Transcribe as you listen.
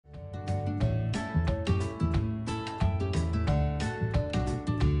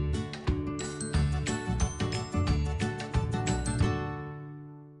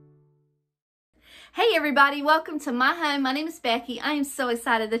Hey everybody, welcome to my home. My name is Becky. I am so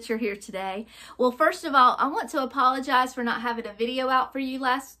excited that you're here today. Well, first of all, I want to apologize for not having a video out for you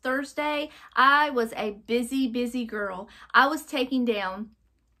last Thursday. I was a busy girl. I was taking down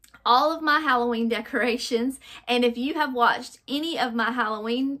all of my Halloween decorations, and if you have watched any of my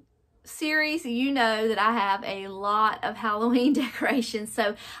Halloween series, you know that I have a lot of Halloween decorations.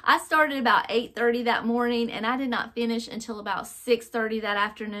 So I started about 8:30 that morning and I did not finish until about 6:30 that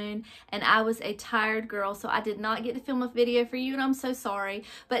afternoon, and I was a tired girl, so I did not get to film a video for you, and I'm so sorry.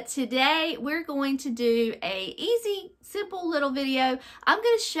 But today we're going to do a easy, simple little video. I'm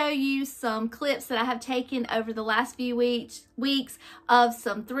going to show you some clips that I have taken over the last few weeks of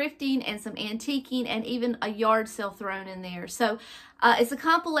some thrifting and some antiquing and even a yard sale thrown in there. So it's a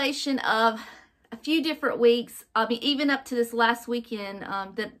compilation of a few different weeks. I mean, even up to this last weekend,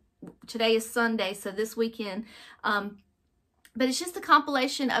 that today is Sunday, so this weekend. But it's just a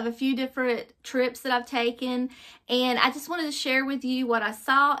compilation of a few different trips that I've taken, and I just wanted to share with you what I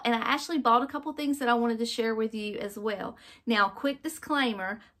saw, and I actually bought a couple things that I wanted to share with you as well. Now, quick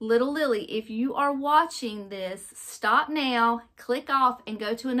disclaimer, Little Lily, if you are watching this, stop now, click off, and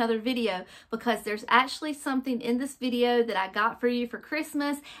go to another video, because there's actually something in this video that I got for you for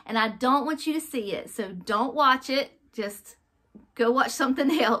Christmas, and I don't want you to see it, so don't watch it, just go watch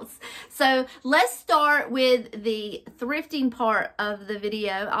something else. So let's start with the thrifting part of the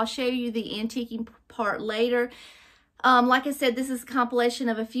video. I'll show you the antiquing part later. Like I said, this is a compilation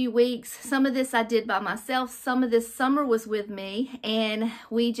of a few weeks. Some of this I did by myself. Some of this Summer was with me, and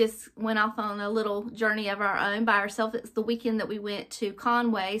we just went off on a little journey of our own by ourselves. It's the weekend that we went to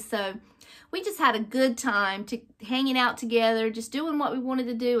Conway, so we just had a good time hanging out together, just doing what we wanted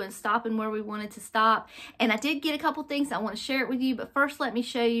to do and stopping where we wanted to stop. And I did get a couple things I want to share it with you, but first let me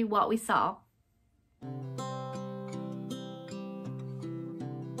show you what we saw.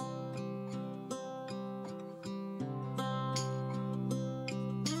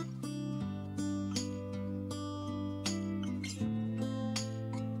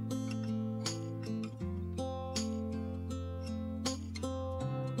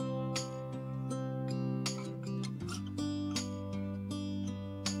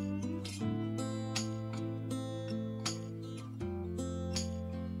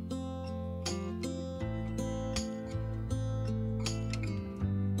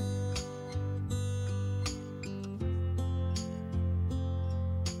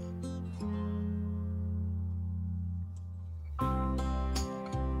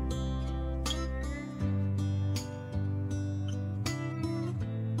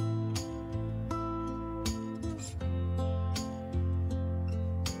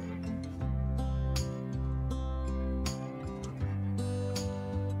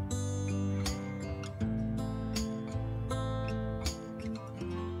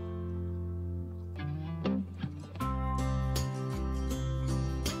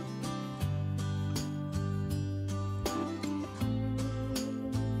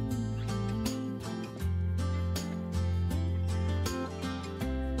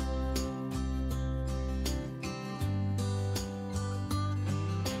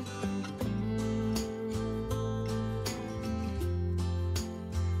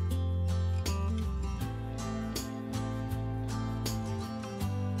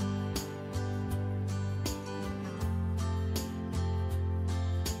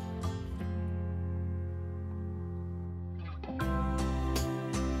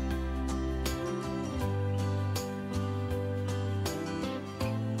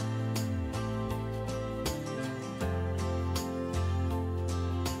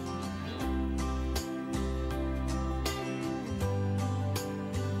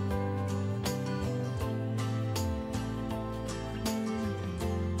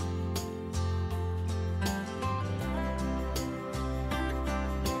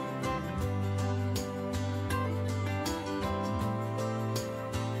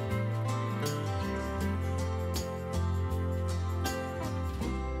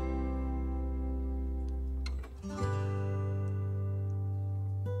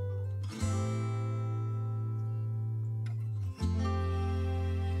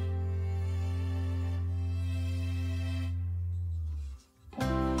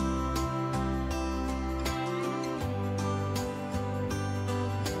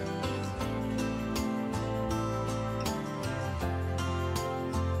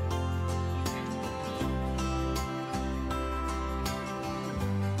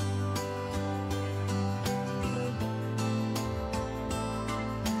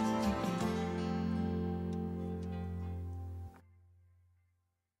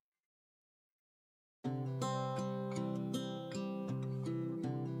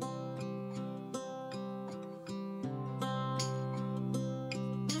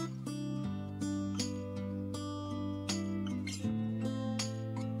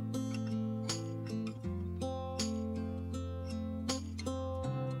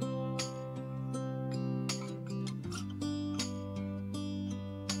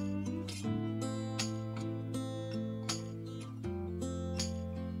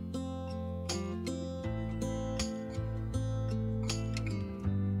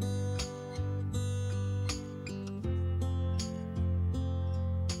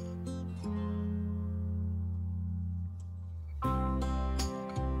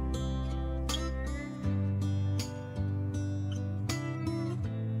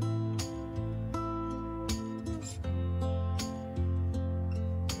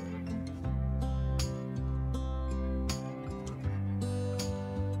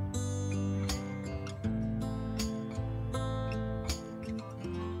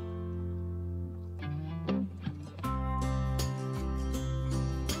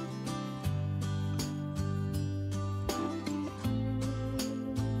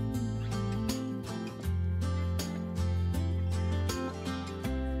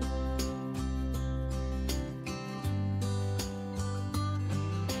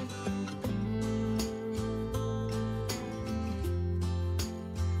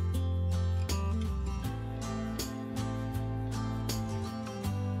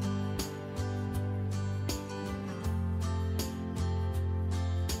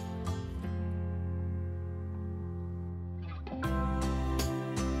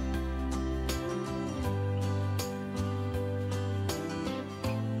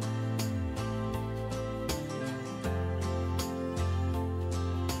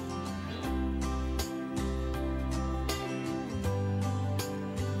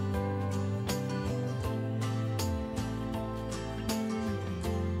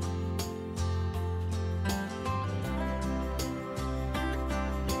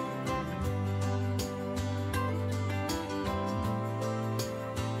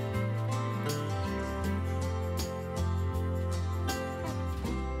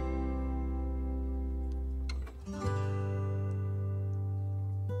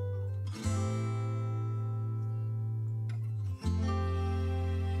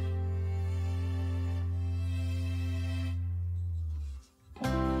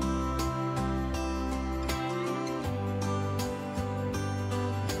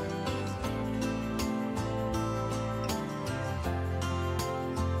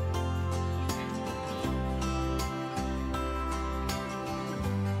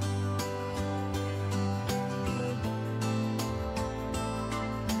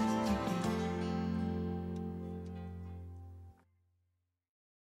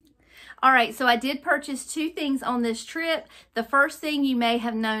 All right, so I did purchase 2 things on this trip. The first thing you may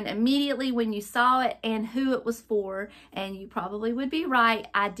have known immediately when you saw it and who it was for, and you probably would be right.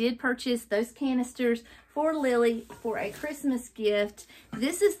 I did purchase those canisters for Lily for a Christmas gift.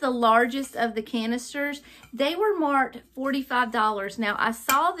 This is the largest of the canisters. They were marked $45. Now, I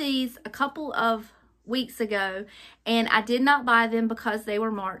saw these a couple of weeks ago and I did not buy them because they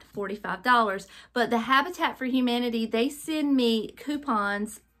were marked $45. But the Habitat for Humanity, they send me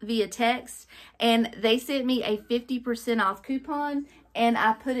coupons via text, and they sent me a 50% off coupon, and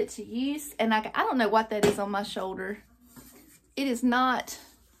I put it to use, and I don't know what that is on my shoulder. It is not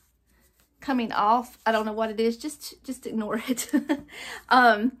coming off. I don't know what it is. Just ignore it.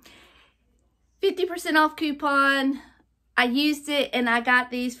 50% off coupon. I used it, and I got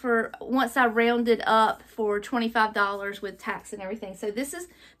these for, once I rounded up, for $25 with tax and everything. So this is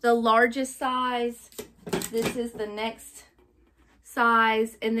the largest size. This is the next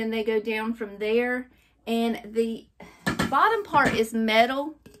size, and then they go down from there. And the bottom part is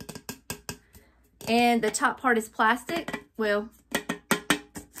metal, and the top part is plastic. Well,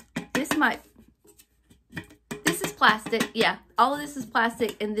 this is plastic. Yeah, all of this is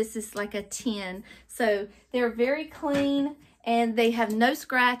plastic, and this is like a tin. So they're very clean, and they have no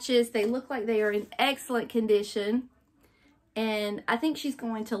scratches. They look like they are in excellent condition, and I think she's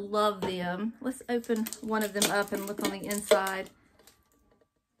going to love them. Let's open one of them up and look on the inside.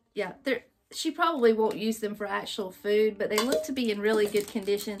 Yeah, she probably won't use them for actual food, but they look to be in really good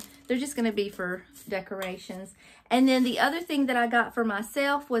condition. They're just going to be for decorations. And then the other thing that I got for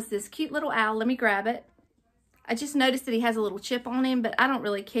myself was this cute little owl. Let me grab it. I just noticed that he has a little chip on him, but I don't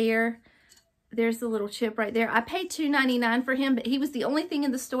really care. There's the little chip right there. I paid $2.99 for him, but he was the only thing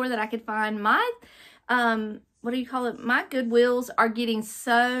in the store that I could find. My, what do you call it? My Goodwills are getting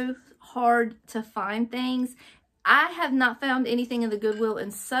so hard to find things. I have not found anything in the Goodwill in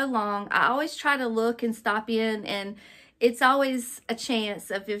so long. I always try to look and stop in, and it's always a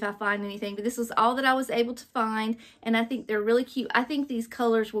chance of if I find anything. But this was all that I was able to find, and I think they're really cute. I think these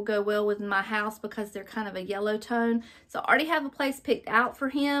colors will go well with my house because they're kind of a yellow tone. So I already have a place picked out for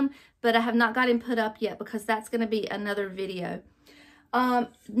him, but I have not got him put up yet because that's going to be another video.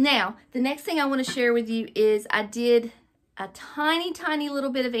 Now, the next thing I want to share with you is I did a tiny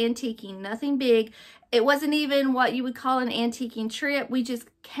little bit of antiquing, nothing big. It wasn't even what you would call an antiquing trip. We just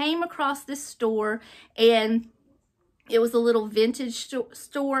came across this store, and it was a little vintage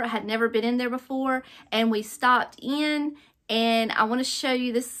store. I had never been in there before, and we stopped in, and I want to show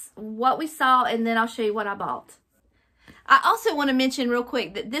you this, what we saw, and then I'll show you what I bought. I also want to mention real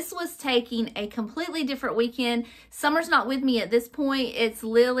quick that this was taking a completely different weekend. Summer's not with me at this point. It's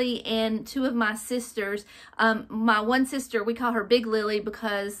Lily and 2 of my sisters. My one sister, we call her Big Lily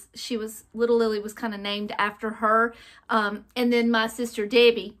because Little Lily was kind of named after her. And then my sister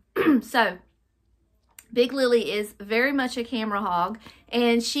Debbie. So Big Lily is very much a camera hog,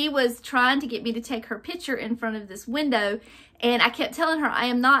 and she was trying to get me to take her picture in front of this window, and I kept telling her, I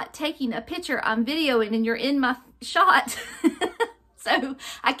am not taking a picture, I'm videoing, and you're in my shot. So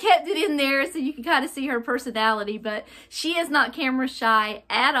I kept it in there so you can kind of see her personality, but she is not camera shy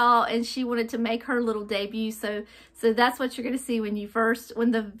at all, and she wanted to make her little debut. So that's what you're going to see when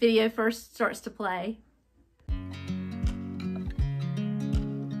the video first starts to play.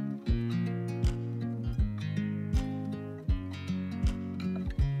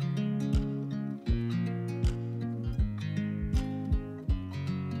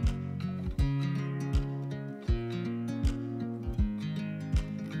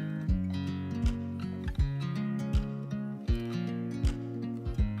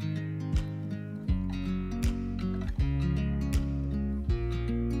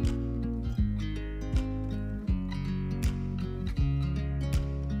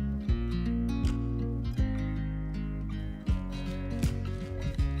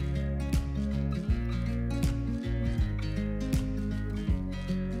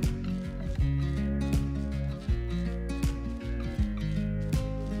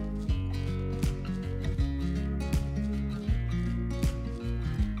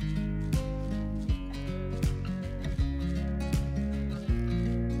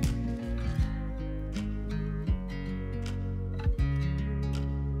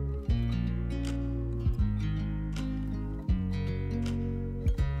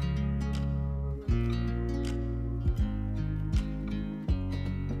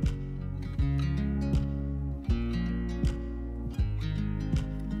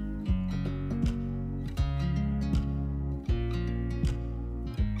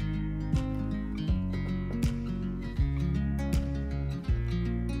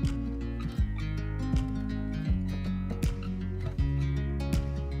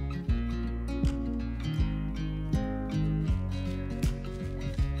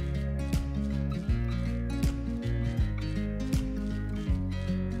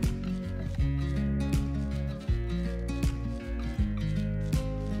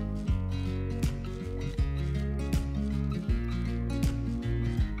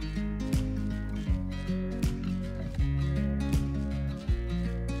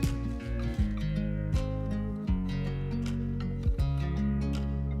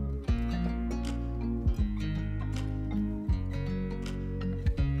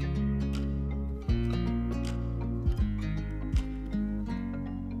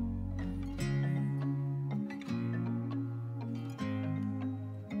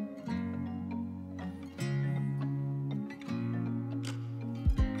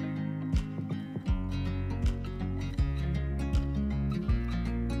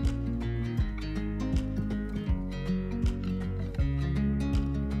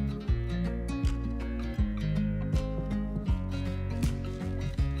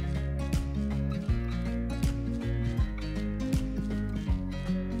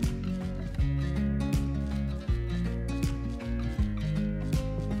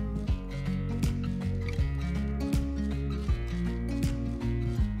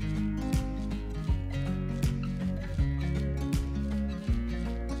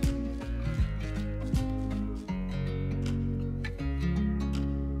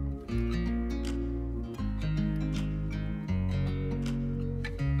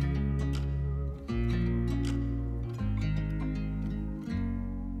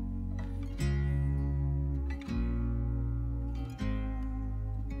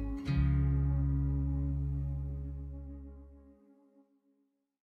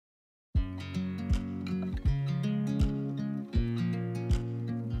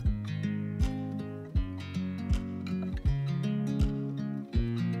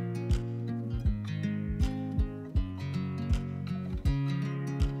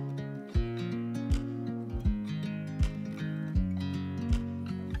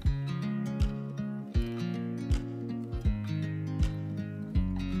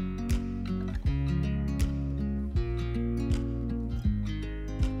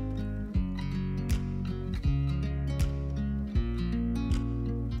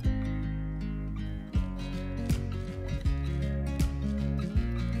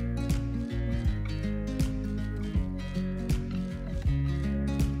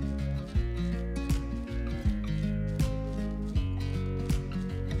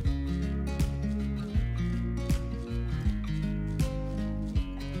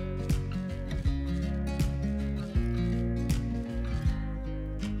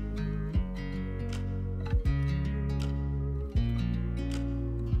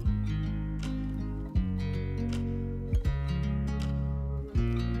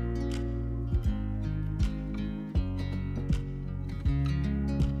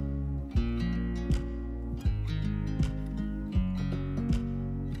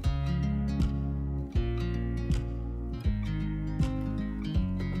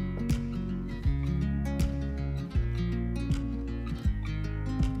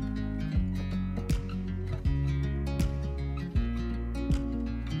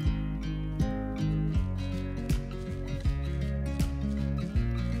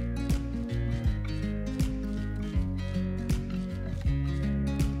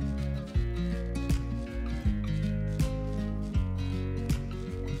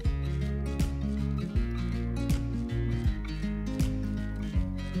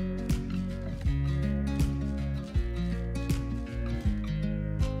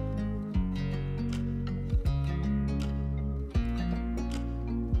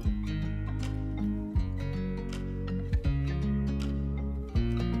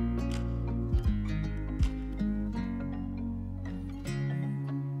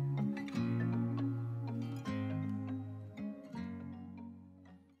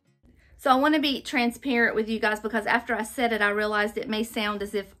 So I want to be transparent with you guys, because after I said it, I realized it may sound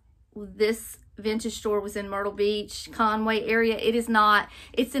as if this vintage store was in Myrtle Beach, Conway area. It is not.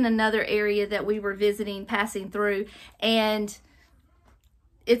 It's in another area that we were visiting, passing through, and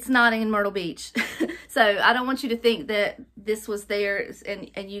it's not in Myrtle Beach. So I don't want you to think that this was there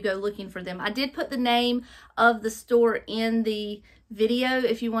and you go looking for them. I did put the name of the store in the video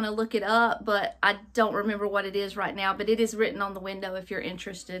if you want to look it up, but I don't remember what it is right now, but it is written on the window if you're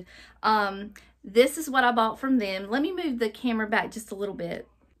interested. This is what I bought from them. Let me move the camera back just a little bit.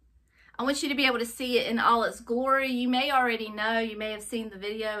 I want you to be able to see it in all its glory. You may already know, you may have seen the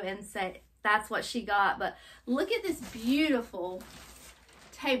video and say, that's what she got, but look at this beautiful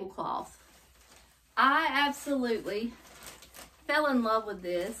tablecloth. I absolutely fell in love with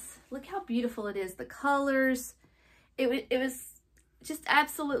this. Look how beautiful it is. The colors, it was just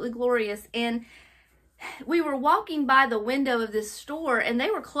absolutely glorious. And we were walking by the window of this store and they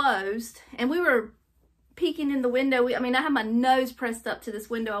were closed, and we were peeking in the window. I mean, I had my nose pressed up to this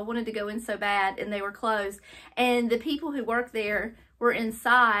window. I wanted to go in so bad, and they were closed. And the people who work there were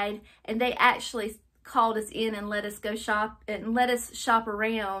inside, and they actually called us in and let us go shop and let us shop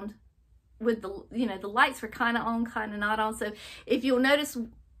around with the, you know, the lights were kind of on, kind of not on. So if you'll notice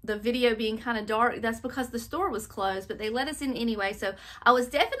the video being kind of dark, that's because the store was closed, but they let us in anyway. So I was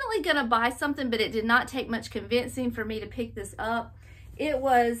definitely going to buy something, but it did not take much convincing for me to pick this up. It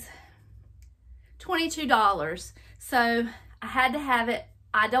was $22. So I had to have it.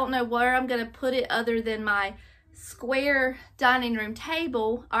 I don't know where I'm going to put it other than my square dining room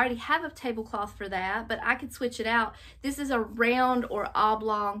table. I already have a tablecloth for that, but I could switch it out. This is a round or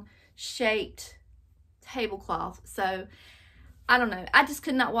oblong shaped tablecloth. So I don't know. I just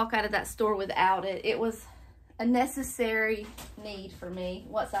could not walk out of that store without it. It was a necessary need for me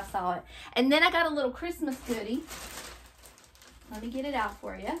once I saw it. And then I got a little Christmas goodie. Let me get it out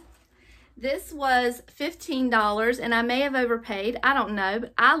for you. This was $15, and I may have overpaid. I don't know,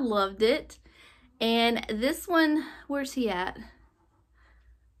 but I loved it. And this one, where's he at?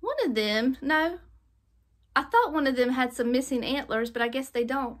 One of them, no. I thought one of them had some missing antlers, but I guess they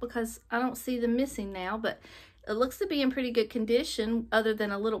don't, because I don't see them missing now. But it looks to be in pretty good condition other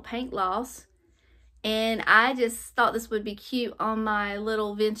than a little paint loss. And I just thought this would be cute on my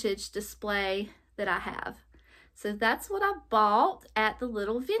little vintage display that I have. So that's what I bought at the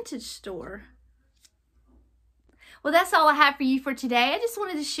little vintage store. Well, that's all I have for you for today. I just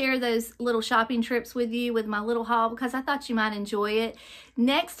wanted to share those little shopping trips with you with my little haul, because I thought you might enjoy it.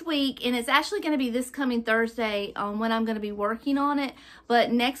 Next week, and it's actually going to be this coming Thursday when I'm going to be working on it,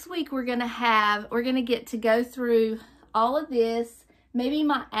 but next week we're going to get to go through all of this, maybe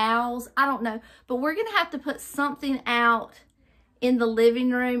my owls, I don't know, but we're going to have to put something out in the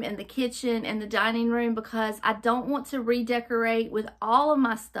living room and the kitchen and the dining room, because I don't want to redecorate with all of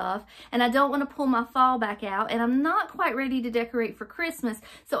my stuff, and I don't want to pull my fall back out, and I'm not quite ready to decorate for Christmas.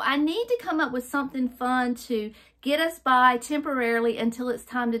 So I need to come up with something fun to get us by temporarily until it's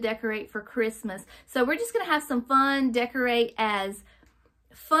time to decorate for Christmas. So we're just going to have some fun, decorate as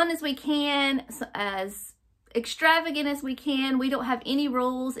fun as we can, as extravagant as we can. We don't have any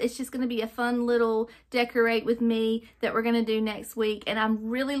rules. It's just going to be a fun little decorate with me that we're going to do next week, and I'm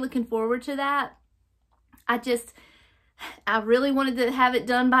really looking forward to that. I really wanted to have it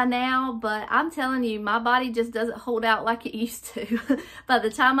done by now, but I'm telling you, my body just doesn't hold out like it used to. By the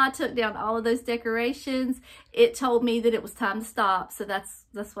time I took down all of those decorations, it told me that it was time to stop. So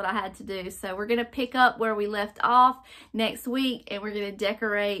that's what I had to do. So we're going to pick up where we left off next week, and we're going to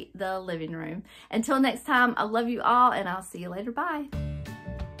decorate the living room. Until next time, I love you all, and I'll see you later. Bye.